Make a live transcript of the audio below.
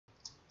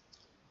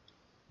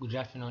Good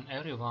afternoon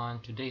everyone.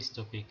 Today's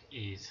topic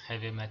is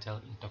heavy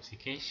metal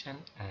intoxication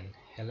and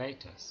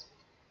chelators.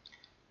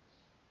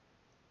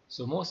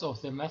 So most of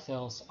the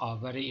metals are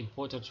very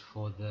important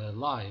for the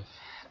life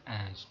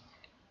and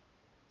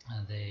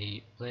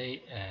they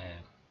play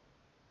a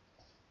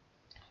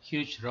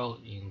huge role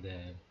in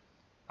the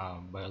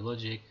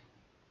biologic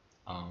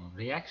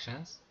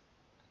reactions,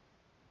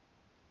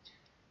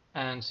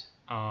 and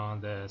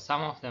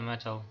some of the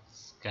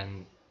metals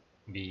can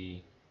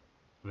be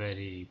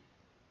very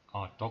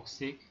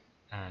toxic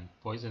and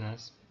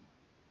poisonous,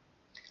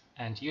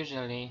 and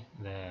usually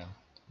the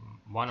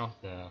one of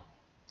the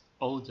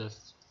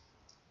oldest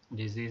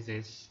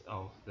diseases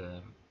of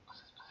the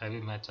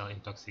heavy metal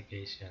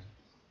intoxication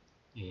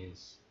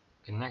is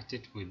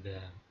connected with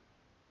the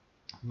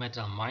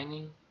metal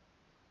mining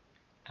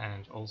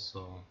and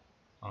also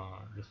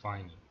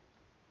refining.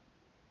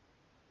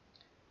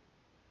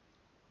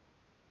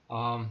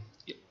 Um,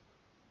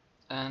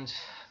 and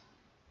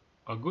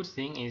a good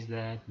thing is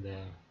that the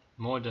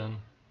modern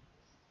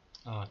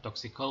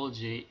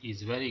toxicology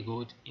is very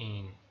good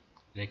in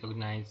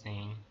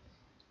recognizing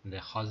the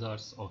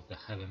hazards of the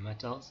heavy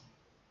metals,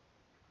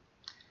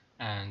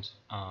 and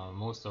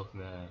most of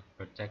the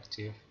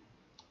protective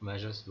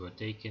measures were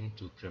taken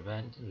to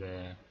prevent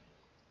the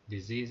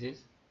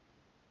diseases.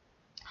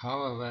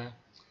 However,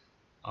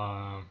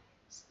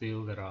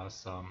 still there are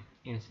some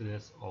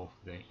incidents of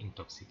the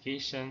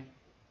intoxication,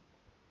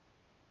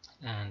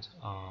 and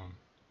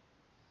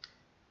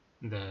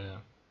the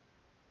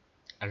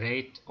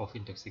rate of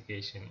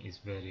intoxication is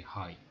very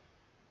high.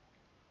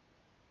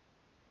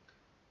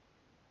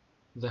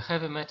 The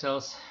heavy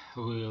metals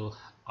will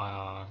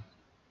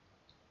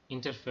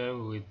interfere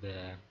with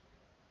the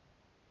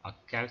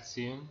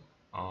calcium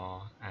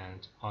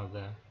and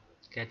other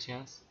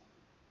cations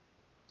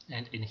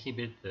and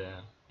inhibit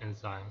the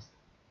enzymes.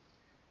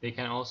 They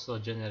can also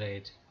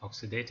generate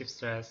oxidative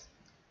stress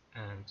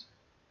and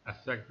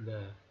affect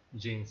the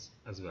genes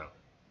as well.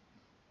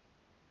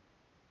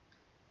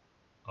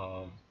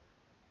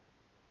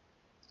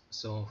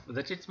 So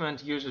the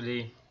treatment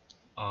usually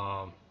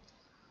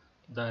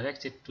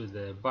directed to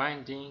the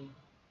binding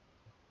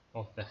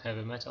of the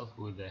heavy metal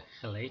with the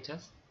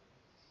chelators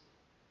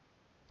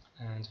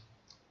and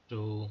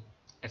to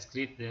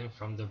excrete them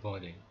from the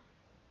body.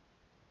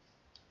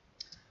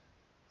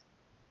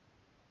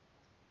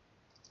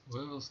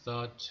 We will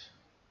start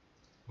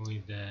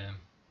with the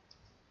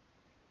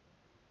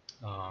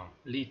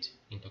lead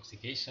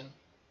intoxication,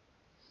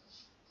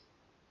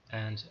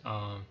 and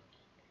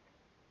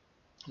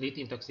lead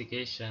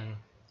intoxication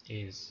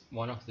is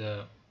one of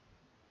the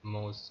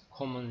most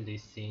commonly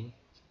seen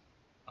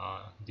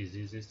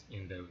diseases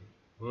in the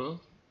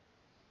world,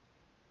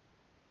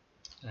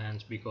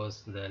 and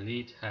because the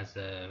lead has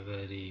a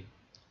very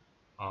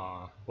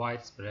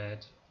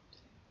widespread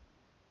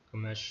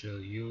commercial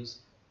use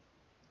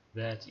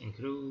that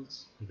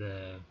includes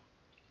the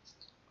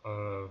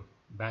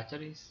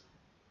batteries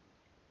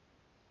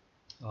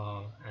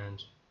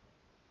and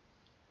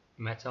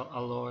metal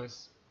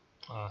alloys,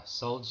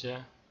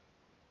 solder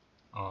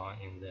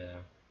in the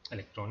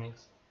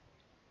electronics.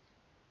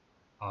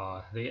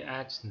 They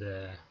add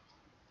the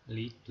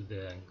lead to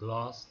the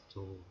glass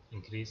to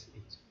increase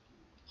its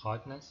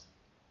hardness,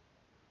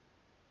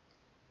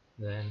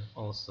 then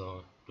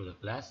also to the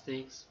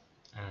plastics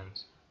and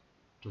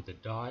to the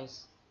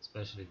dyes,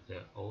 especially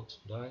the old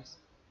dyes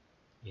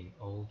in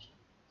old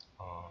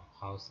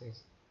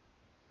houses,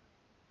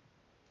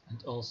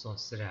 and also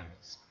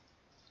ceramics.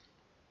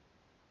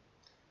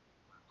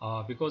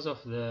 Because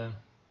of the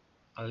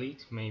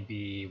lead may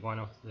be one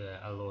of the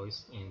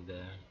alloys in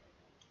the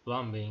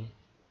plumbing,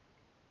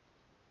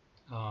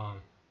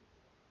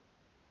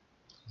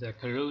 the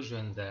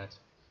corrosion that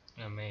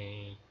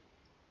may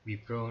be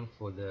prone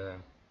for the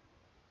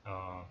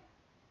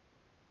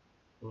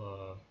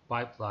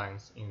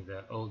pipelines in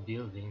the old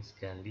buildings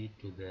can lead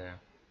to the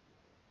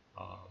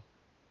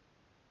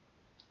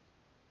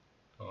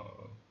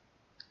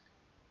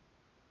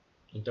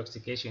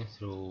intoxication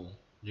through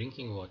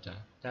drinking water,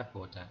 tap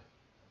water,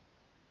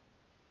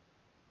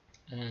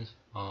 and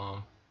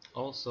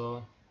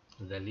also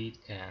the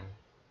lead can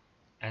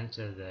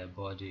enter the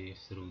body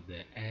through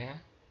the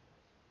air,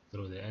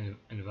 through the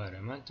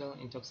environmental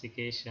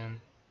intoxication,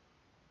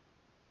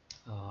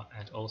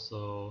 and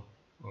also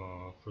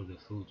through the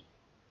food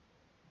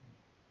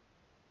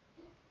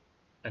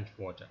and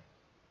water.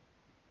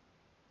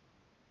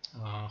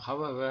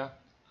 However,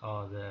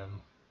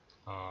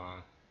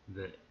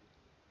 the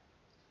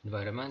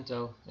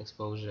environmental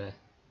exposure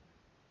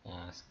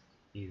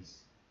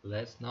is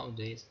less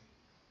nowadays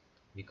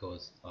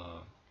because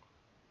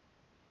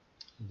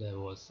there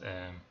was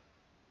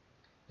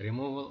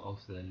removal of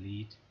the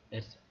lead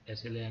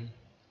ethylene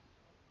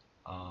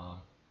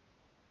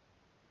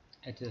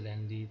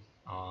lead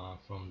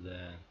from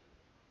the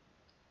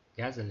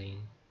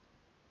gasoline,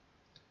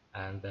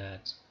 and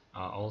that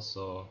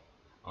also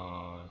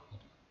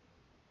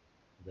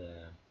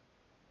the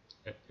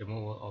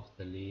removal of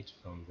the lead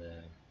from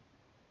the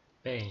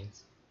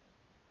paints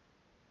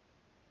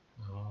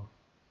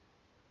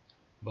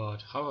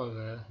But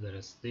however, there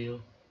is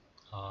still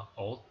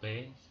old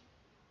paint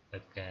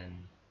that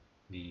can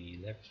be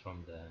left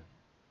from the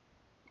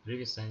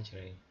previous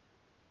century,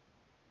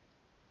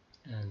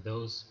 and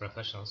those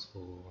professionals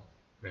who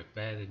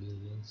repair the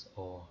buildings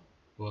or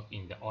work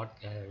in the art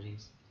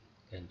galleries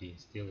can be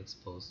still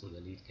exposed to the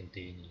lead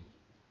containing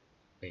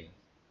paint.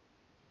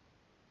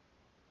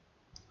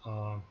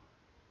 Um,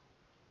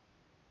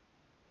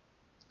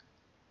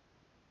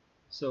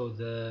 so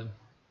the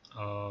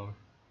uh,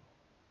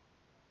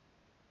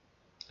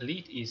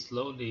 lead is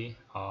slowly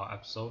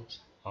absorbed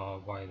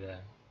by the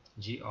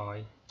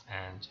GI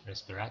and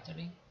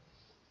respiratory,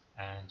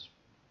 and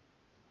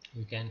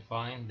you can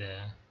find the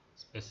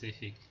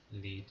specific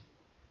lead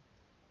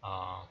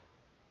uh,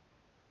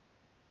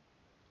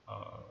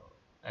 uh,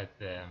 at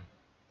the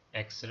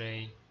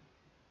X-ray,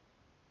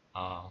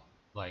 uh,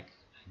 like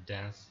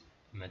dense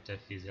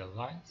metaphyseal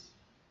lines,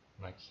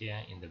 like here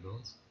in the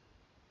bones.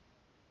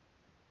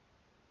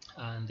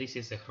 And this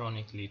is a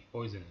chronic lead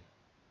poisoning.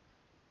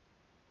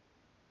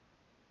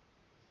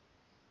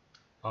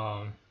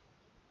 Um,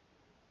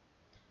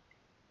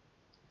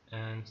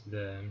 and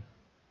the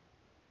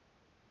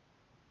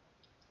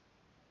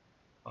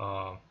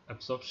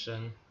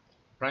absorption,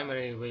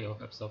 primary way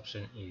of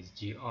absorption is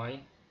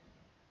GI,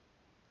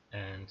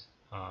 and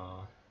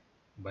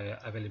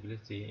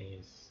bioavailability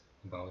is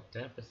about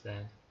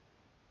 10%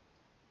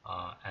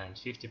 and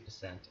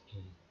 50%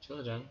 in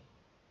children.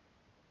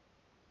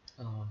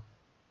 Uh,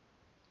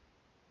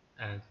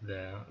 and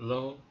the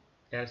low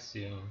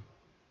calcium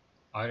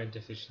iron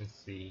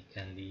deficiency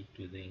can lead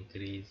to the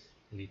increased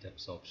lead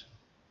absorption.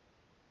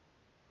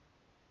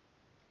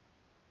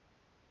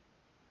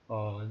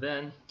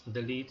 Then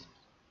the lead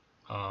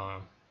uh,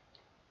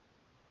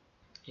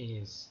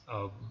 is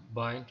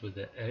bind to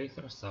the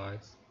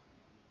erythrocytes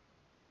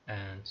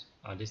and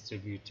are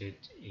distributed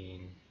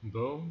in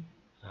bone,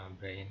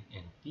 brain,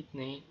 and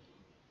kidney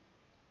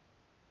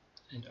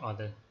and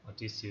other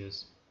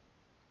tissues,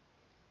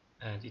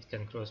 and it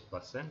can cross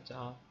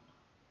placenta.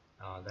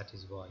 That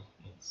is why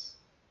it's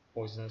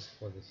poisonous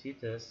for the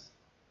fetus,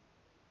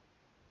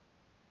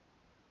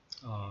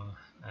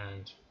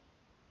 and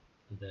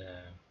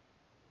the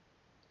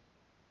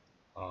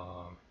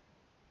uh,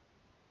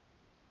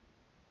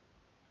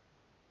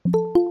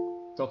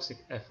 toxic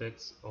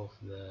effects of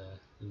the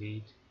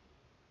lead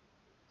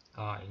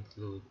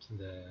include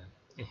the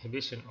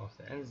inhibition of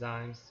the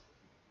enzymes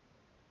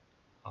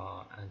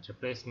and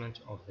replacement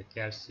of the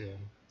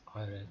calcium,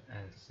 iron,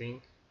 and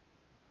zinc,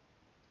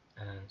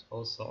 and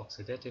also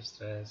oxidative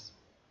stress,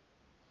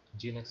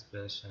 gene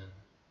expression,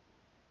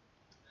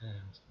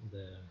 and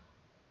the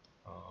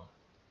uh,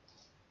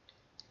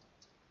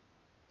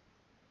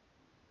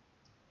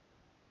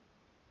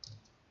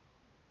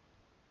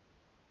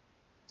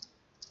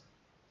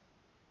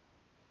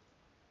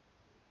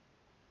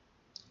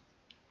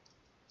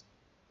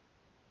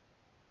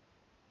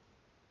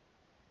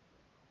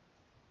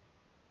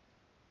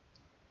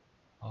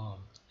 um,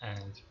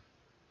 and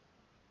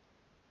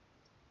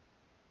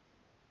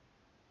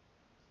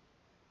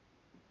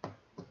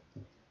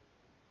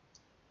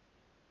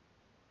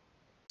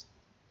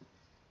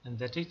and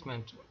the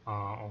treatment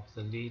of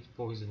the lead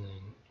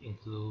poisoning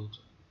include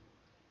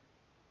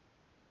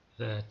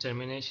the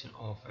termination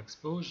of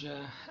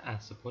exposure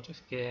and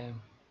supportive care,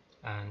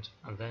 and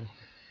then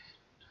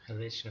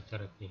halation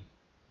therapy,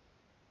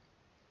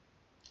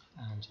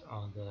 and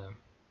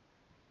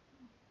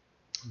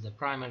the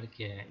primary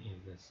care in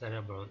the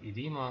cerebral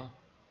edema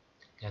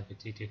can be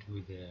treated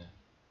with the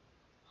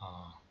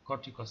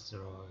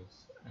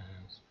corticosteroids,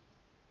 and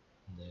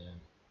the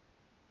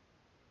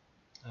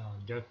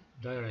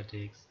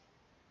diuretics,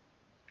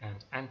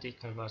 and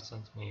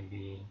anticonvulsants may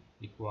be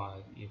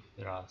required if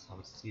there are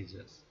some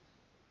seizures.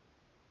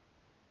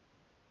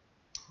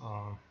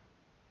 Um,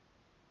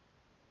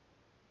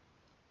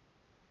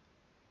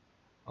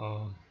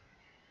 um,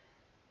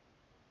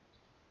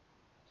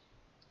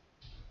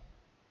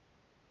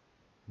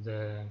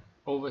 the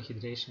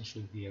overhydration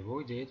should be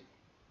avoided.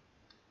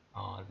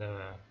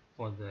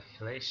 For the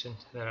halation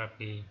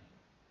therapy,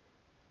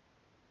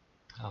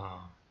 uh,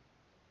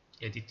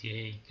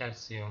 ADTA,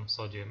 calcium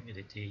sodium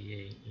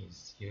ADTA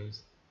is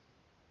used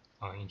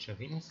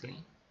intravenously,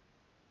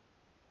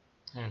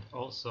 and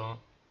also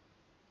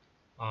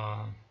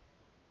uh,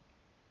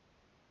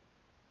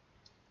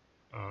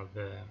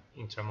 the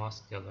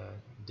intramuscular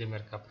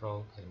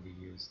dimercaprol can be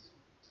used.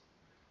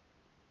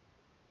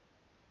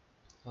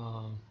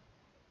 Um,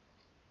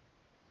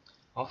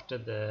 After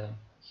the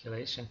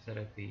halation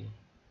therapy,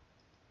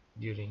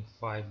 during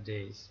 5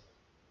 days,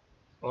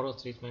 oral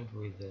treatment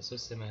with the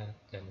succinate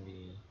can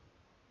be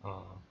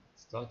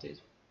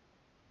started,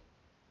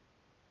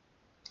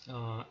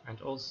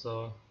 and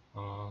also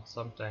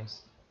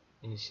sometimes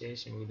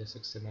initiation with the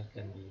succinate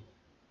can be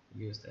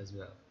used as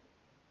well.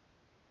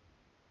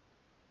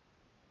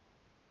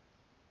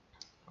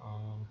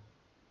 Um,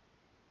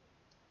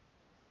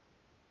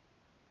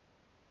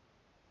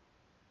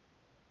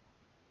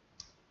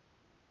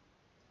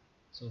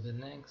 so the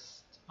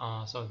next,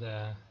 so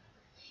the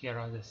here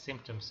are the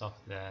symptoms of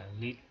the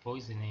lead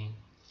poisoning.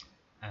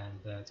 and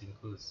that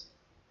includes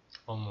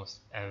almost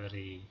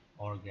every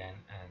organ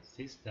and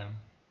system,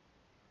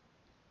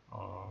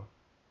 or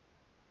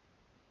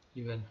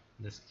even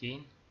the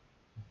skin.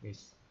 If we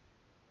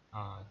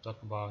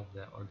talk about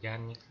the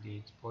organic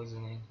lead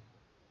poisoning,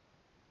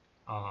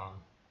 um,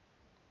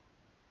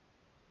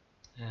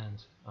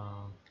 and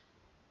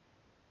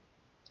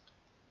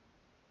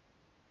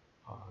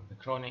the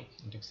chronic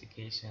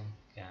intoxication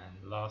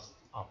can last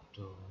up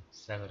to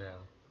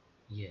several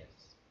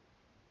years.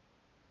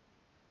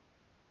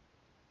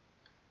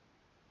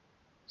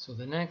 So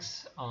the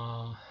next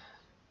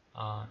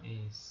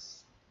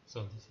is,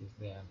 so this is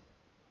the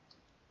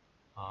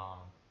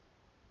uh,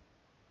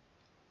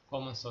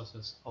 common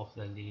sources of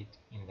the lead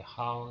in the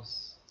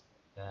house.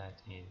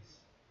 That is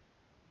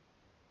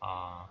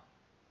uh,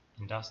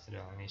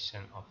 industrial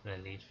emission of the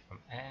lead from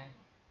air,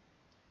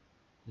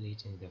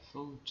 lead in the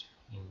food,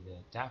 in the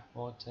tap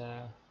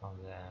water,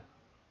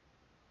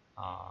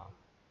 uh,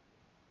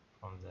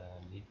 from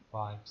the lead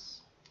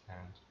pipes,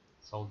 and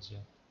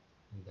soldier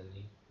in the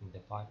lead in the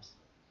pipes,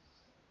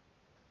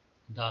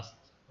 dust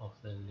of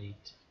the lead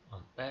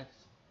on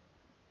pets,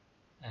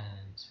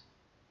 and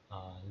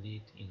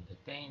lead in the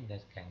paint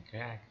that can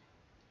crack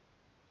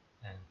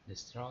and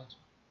destroy,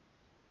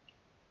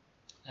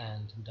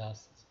 and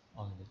dust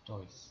on the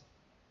toys.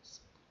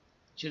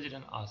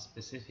 Children are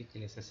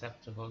specifically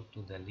susceptible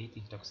to the lead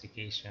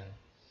intoxication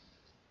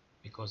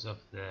because of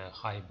the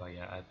high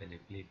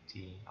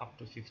bioavailability, up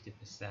to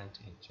 50%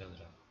 in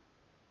children.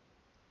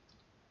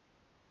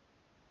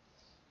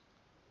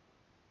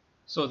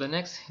 So the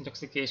next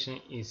intoxication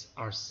is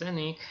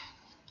arsenic.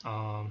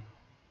 Um,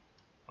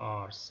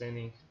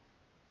 Arsenic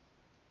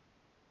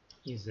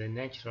is a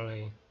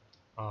naturally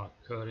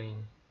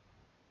occurring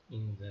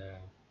in the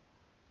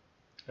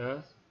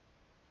earth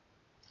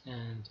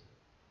and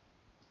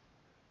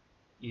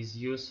is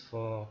used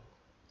for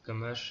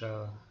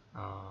commercial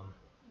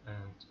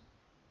and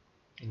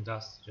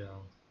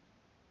industrial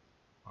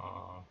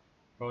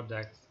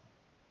products,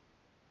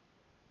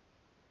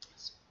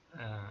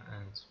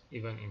 and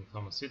even in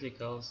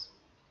pharmaceuticals,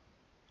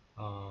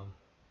 um,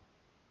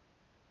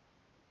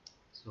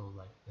 so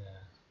like the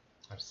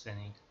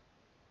arsenic,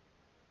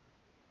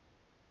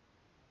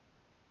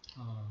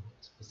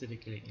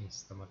 specifically in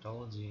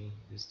stomatology,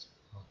 used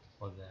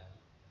for the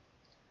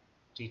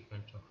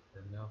treatment of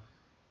the nerve,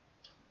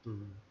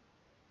 to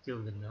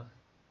kill the nerve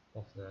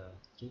of the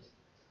tooth,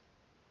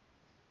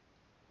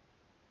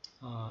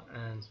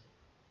 and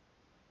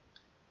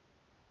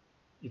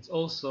it's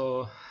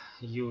also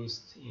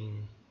used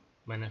in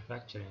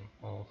manufacturing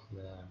of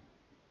the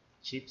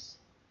chips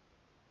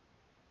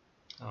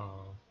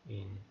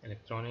in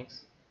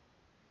electronics,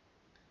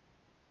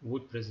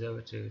 wood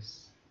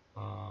preservatives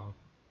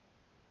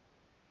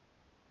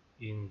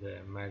in the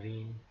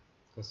marine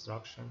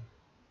construction,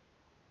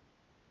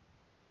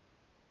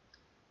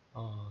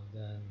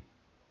 then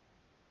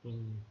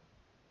in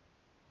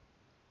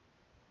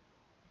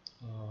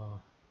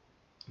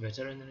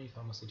veterinary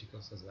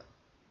pharmaceuticals as well.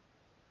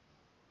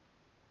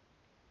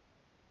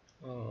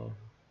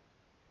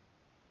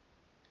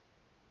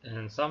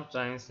 And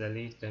sometimes the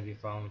lead can be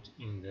found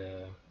in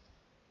the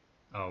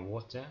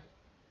water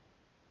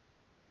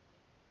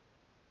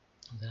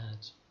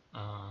that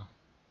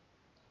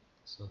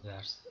so the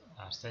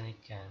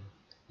arsenic can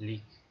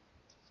leak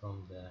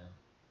from the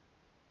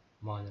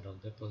mineral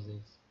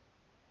deposits.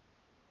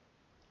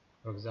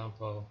 For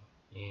example,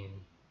 in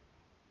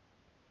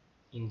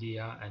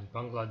India and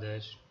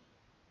Bangladesh,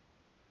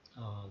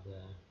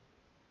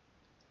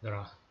 there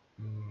are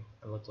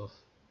a lot of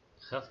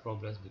health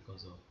problems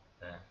because of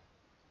the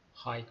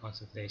high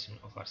concentration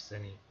of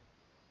arsenic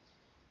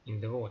in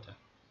the water.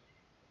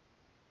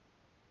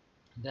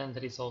 Then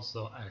there is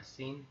also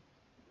arsine.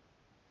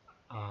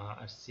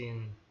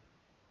 Arsine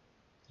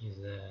is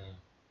a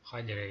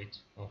hydrate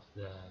of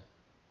the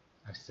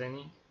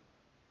arsenic,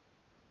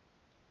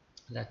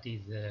 that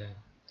is a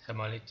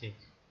hemolytic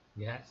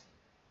gas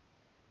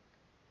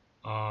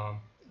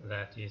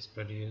that is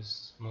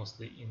produced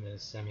mostly in the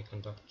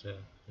semiconductor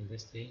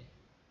industry,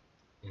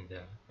 in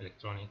the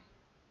electronic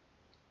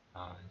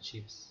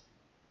chips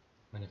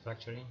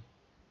manufacturing.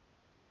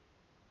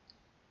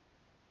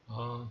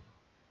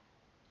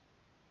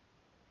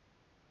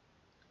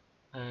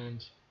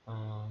 And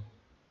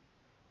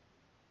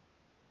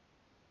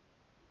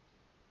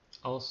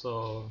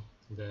also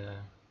the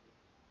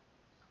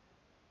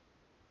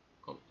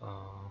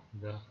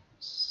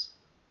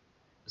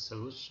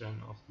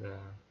solution of the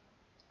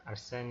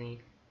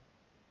arsenic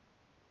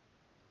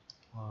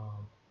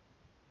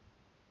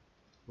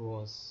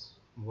was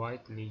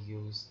widely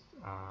used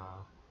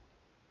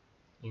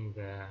in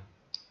the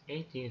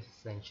 18th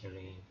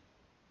century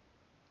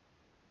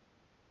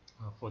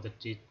for the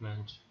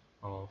treatment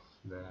of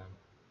the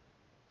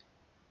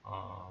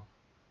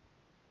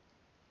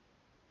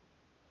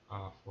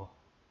for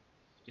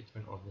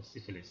treatment of the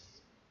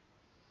syphilis,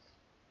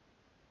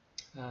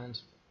 and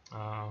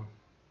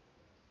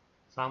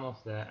some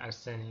of the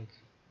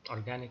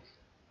organic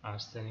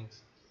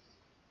arsenics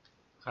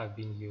have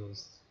been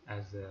used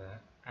as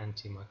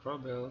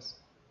antimicrobials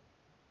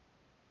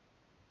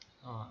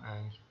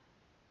and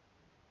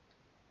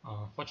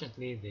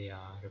fortunately they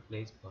are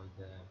replaced by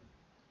the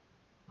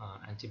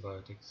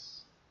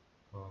antibiotics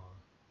uh,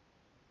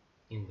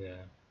 in the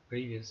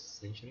previous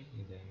century,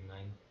 in the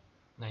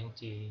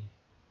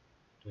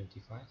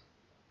 1925,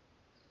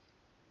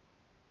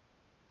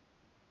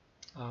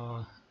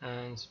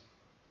 and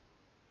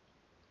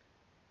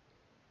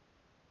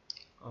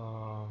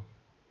uh,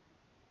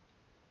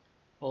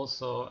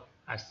 also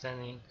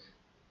arsenic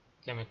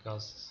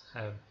chemicals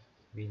have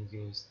been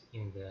used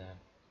in the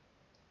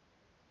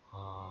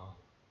uh,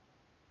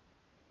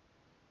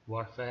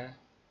 warfare,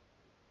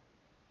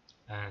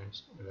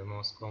 and the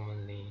most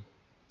commonly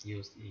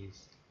used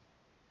is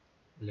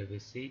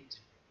levisite,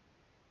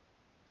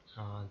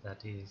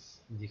 that is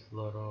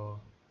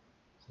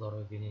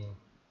difluorovinyl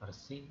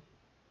arsine,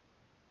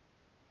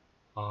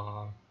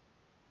 uh,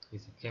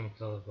 is a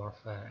chemical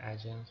warfare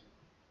agent,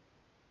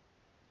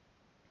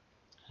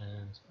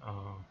 and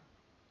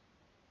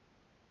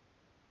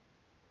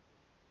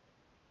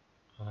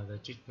the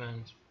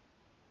treatment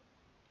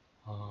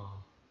uh,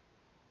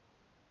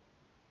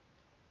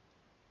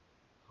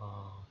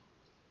 uh,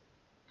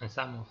 and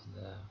some of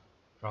the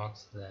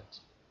drugs that,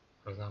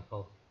 for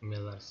example,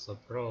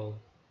 Miller-Soprol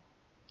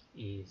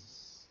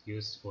is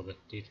used for the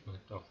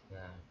treatment of the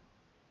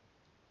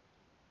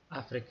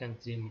African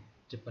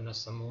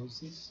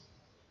trypanosomosis,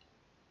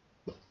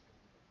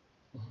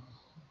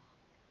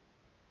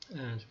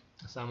 and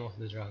some of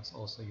the drugs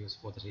also used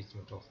for the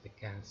treatment of the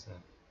cancer,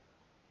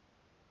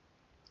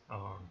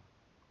 um,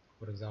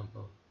 for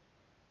example,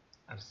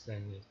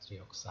 arsenic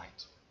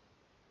trioxide.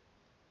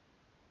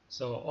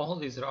 So all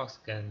these drugs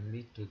can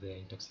lead to the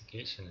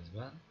intoxication as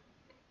well.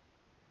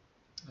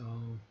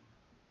 Um,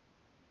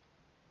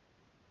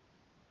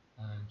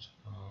 and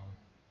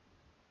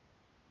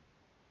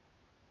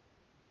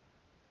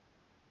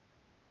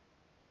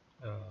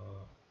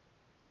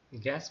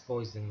gas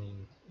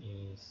poisoning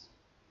is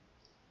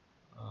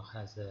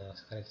has a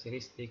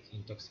characteristic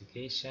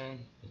intoxication.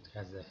 It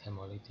has a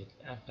hemolytic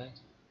effect.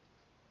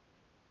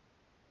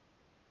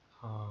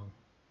 Um,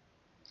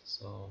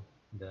 so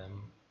the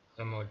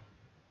hemo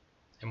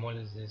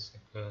hemolysis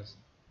occurs,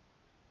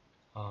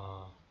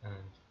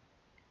 and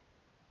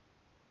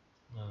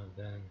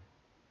then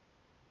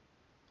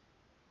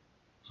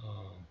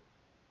uh,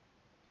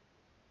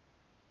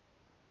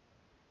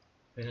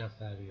 renal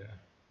failure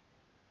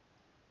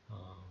uh,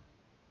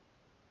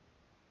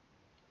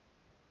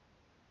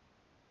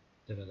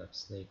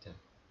 develops later.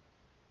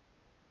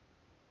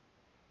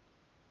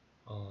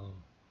 Um,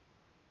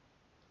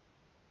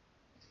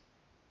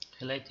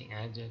 Chelating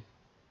agents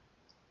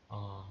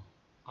uh,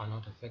 are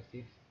not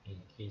effective in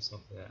case of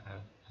the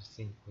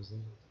arsenic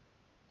poisoning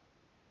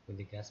with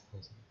the gas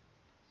poisoning.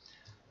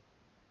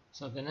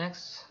 So the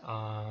next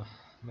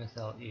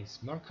metal is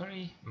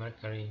mercury.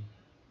 Mercury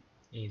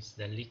is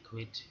the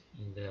liquid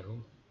in the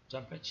room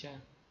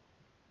temperature,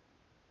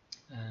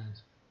 and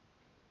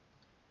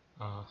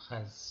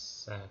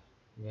has a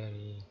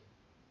very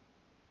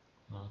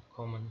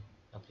common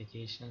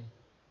application.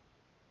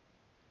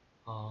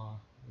 Uh,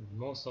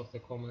 Most of the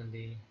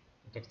commonly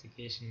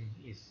intoxication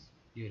is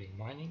during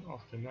mining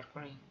of the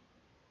mercury,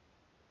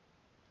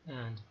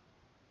 and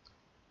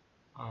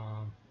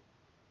um,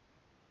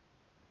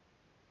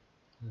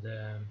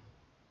 the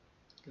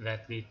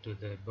that lead to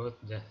the both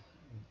death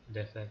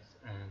defects,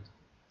 and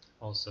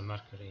also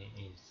mercury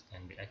is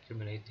can be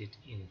accumulated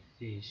in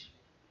fish,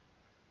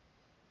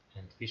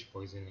 and fish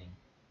poisoning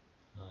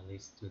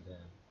leads to the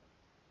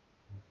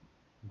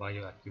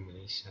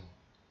bioaccumulation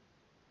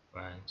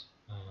and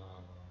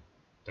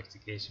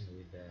intoxication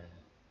with the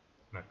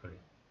mercury.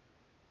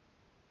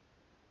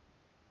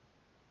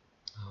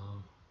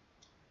 Um,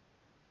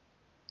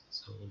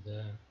 so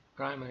the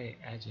primary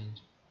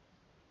agent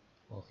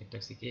of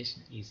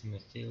intoxication is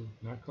methyl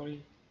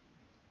mercury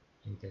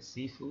in the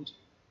seafood,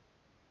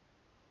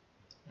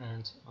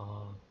 and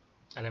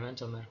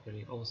elemental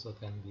mercury also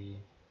can be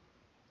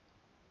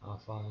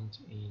found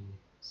in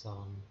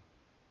some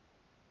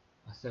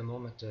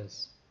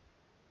thermometers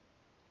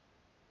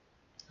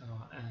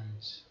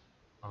and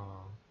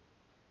uh,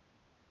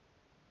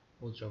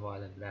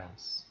 ultraviolet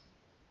lamps.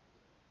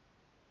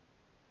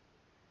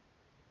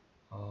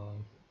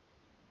 Um,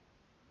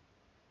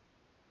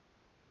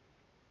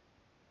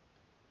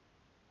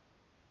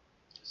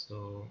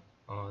 so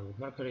the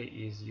mercury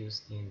is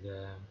used in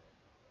the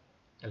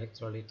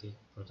electrolytic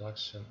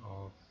production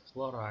of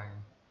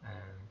fluorine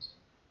and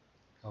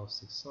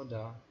caustic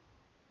soda,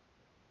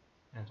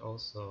 and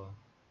also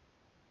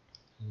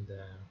in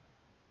the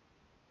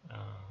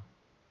uh,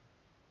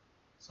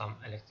 some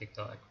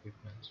electrical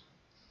equipment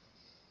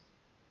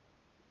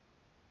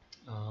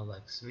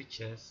like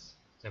switches,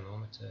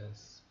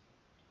 thermometers,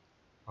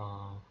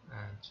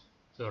 and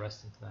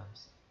fluorescent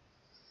lamps.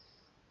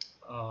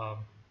 Um,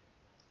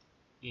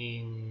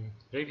 in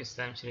previous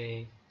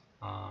century,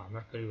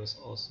 mercury was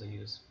also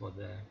used for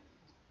the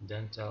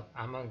dental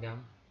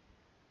amalgam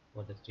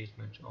for the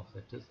treatment of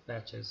the tooth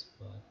patches,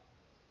 but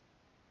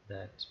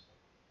that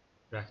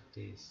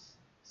practice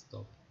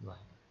stopped like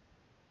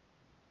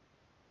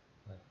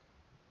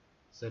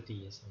 30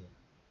 years ago.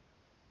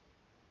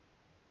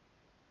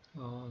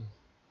 Um,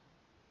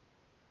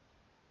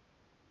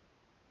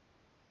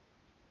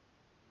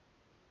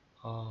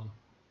 um,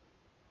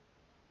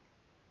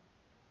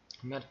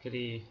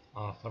 Mercury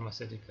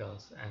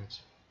pharmaceuticals and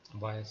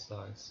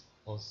biocides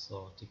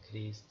also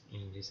decreased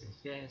in recent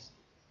years,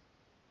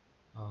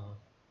 uh,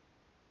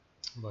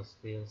 but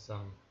still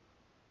some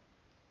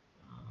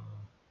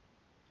uh,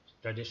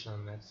 traditional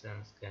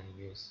medicines can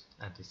use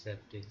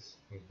antiseptics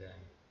with the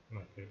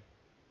mercury.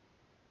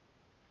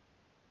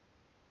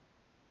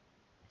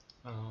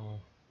 Uh,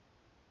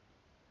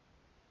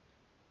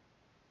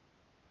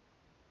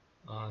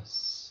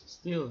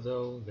 Still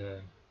though,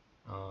 the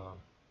uh,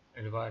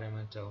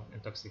 environmental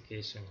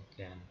intoxication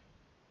can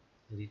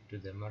lead to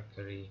the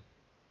mercury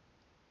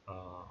uh,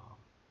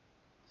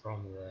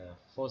 from the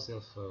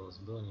fossil fuels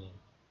burning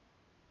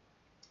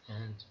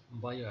and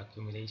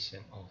bioaccumulation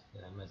of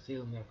the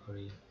methyl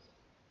mercury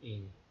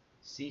in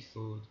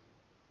seafood,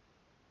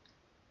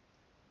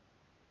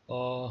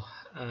 or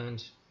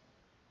and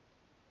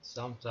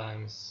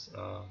sometimes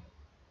uh,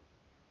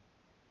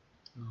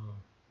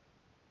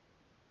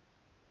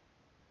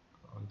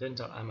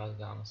 dental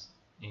amalgams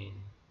in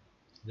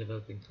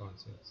developing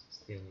countries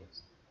still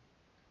use.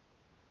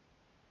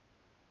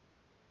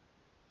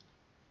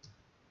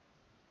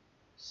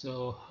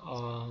 So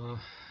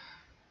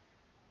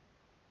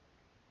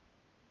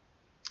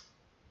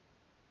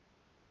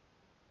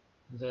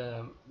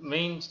the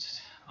main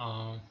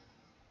uh,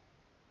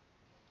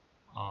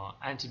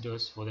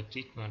 antidotes for the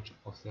treatment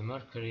of the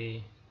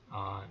mercury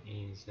uh,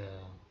 is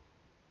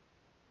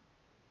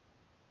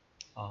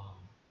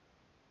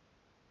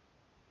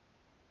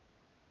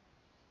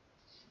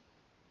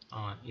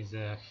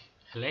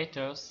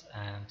chelators,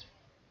 and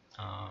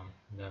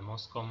the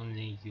most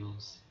commonly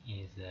used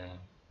is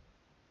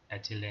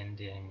ethylene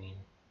diamine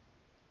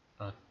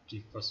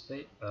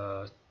triphosphate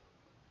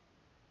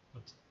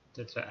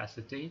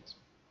tetraacetate.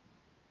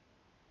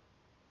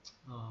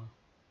 Uh,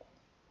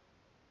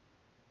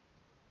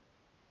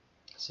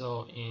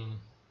 so in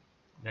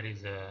there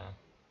is a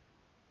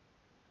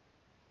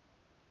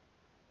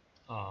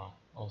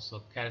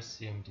also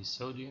calcium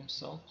disodium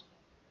salt.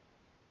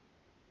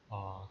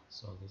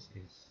 So this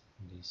is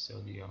the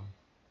sodium,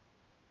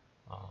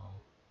 uh,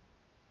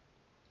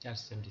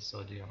 calcium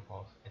disodium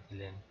of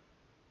ethylene.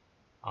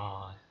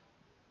 Uh,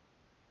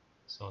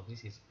 so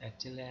this is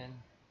ethylene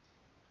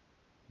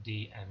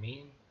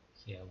diamine.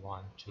 Here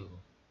 1,2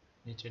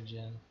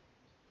 nitrogen.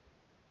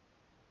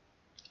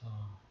 Uh,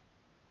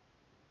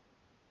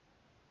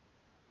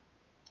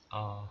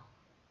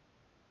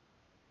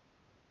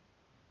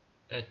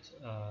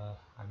 uh,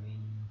 I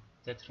mean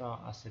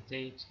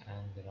tetraacetate,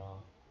 and there are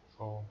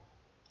 4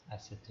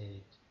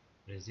 acetate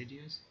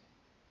residues.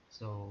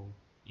 So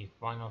if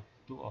one of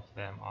two of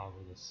them are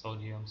with the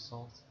sodium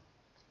salt,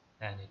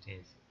 then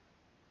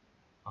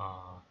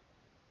uh,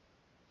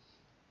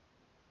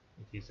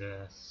 it is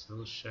a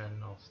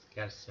solution of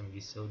calcium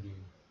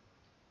disodium.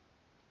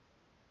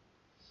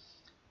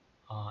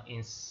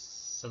 In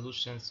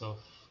solutions of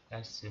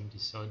calcium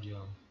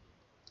disodium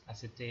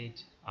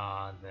acetate,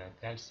 the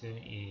calcium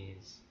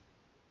is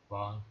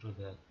bound to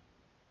the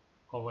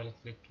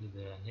covalently to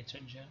the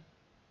nitrogen,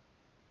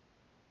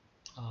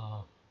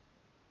 uh,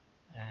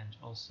 and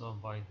also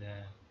by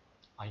the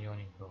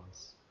ionic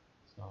bonds.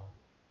 So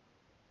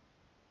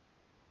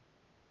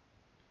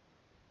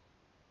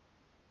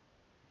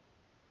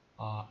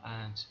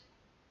and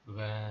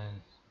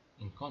when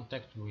in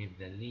contact with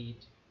the lead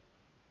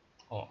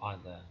or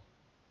other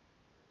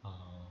uh,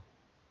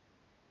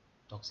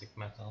 toxic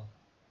metal,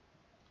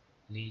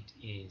 lead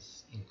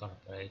is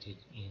incorporated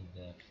in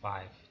the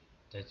 5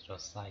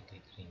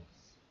 tetracyclic rings.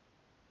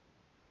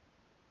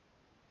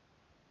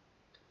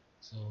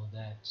 So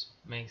that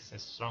makes a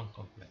strong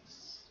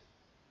complex.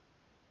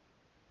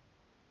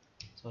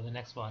 So the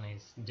next one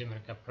is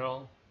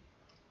dimercaprol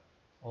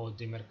or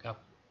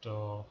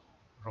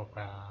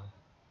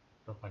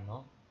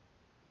dimercaptopropanol.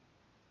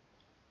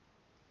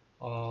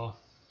 Or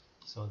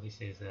so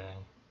this is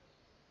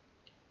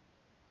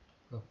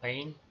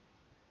propane,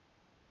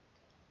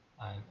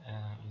 and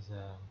is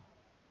a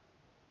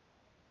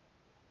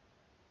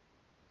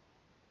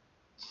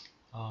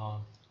uh,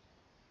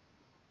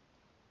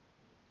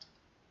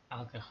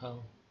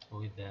 alcohol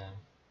with a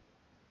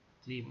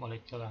 3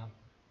 molecular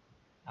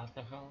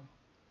alcohol.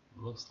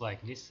 Looks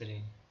like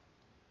glycerin,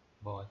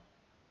 but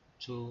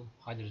 2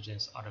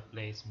 hydrogens are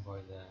replaced by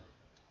the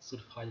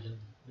sulfhydryl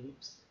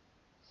groups.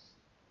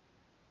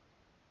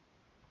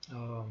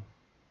 Um,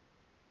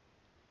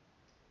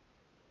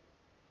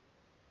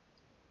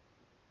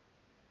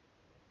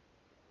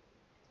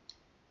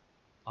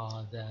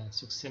 the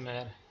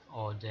succimer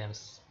or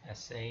DEMS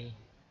SA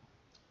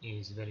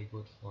is very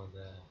good for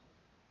the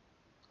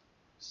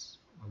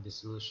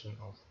dissolution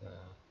of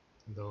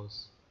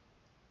those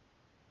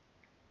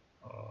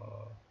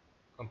uh,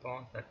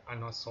 compounds that are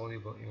not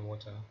soluble in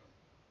water.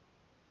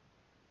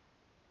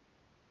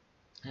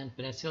 And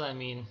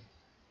penicillamine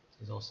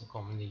is also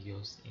commonly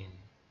used in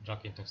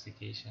drug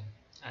intoxication,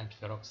 and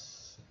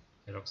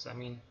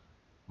ferroxamine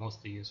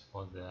mostly used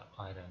for the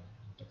iron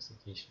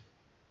intoxication.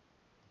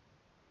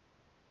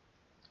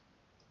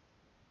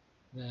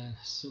 Then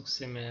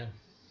succimer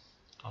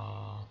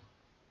uh,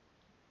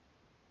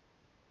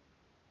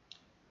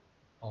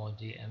 or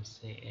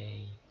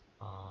DMCA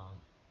uh,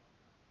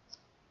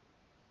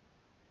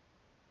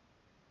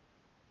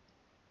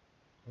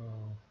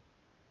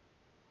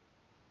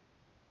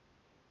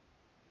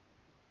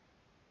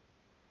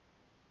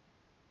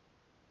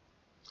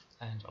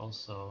 and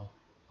also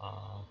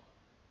uh,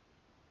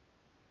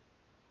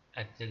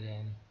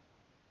 ethylene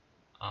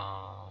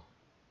uh,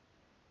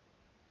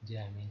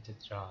 diamine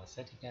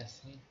tetraacetic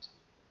acid,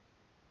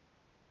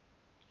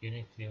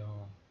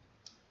 unicleoamine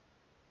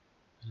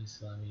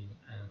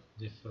and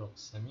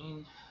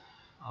difuroxamine.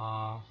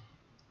 Uh,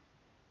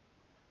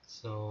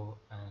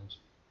 and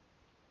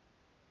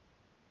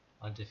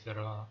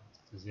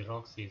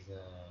Aldiferoxerox is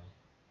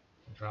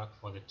a drug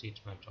for the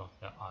treatment of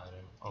the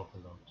iron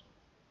overload.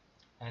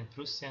 And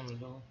Prussian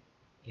law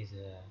is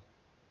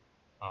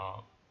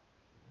uh,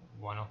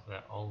 one of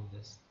the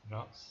oldest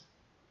drugs,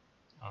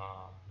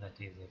 that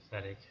is a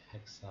ferric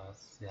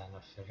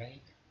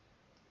hexacyanoferrate,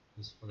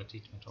 used for the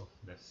treatment of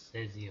the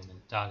cesium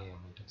and thallium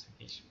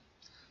intoxication.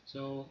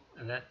 So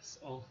that's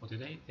all for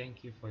today.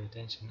 Thank you for your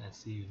attention and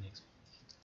see you next week.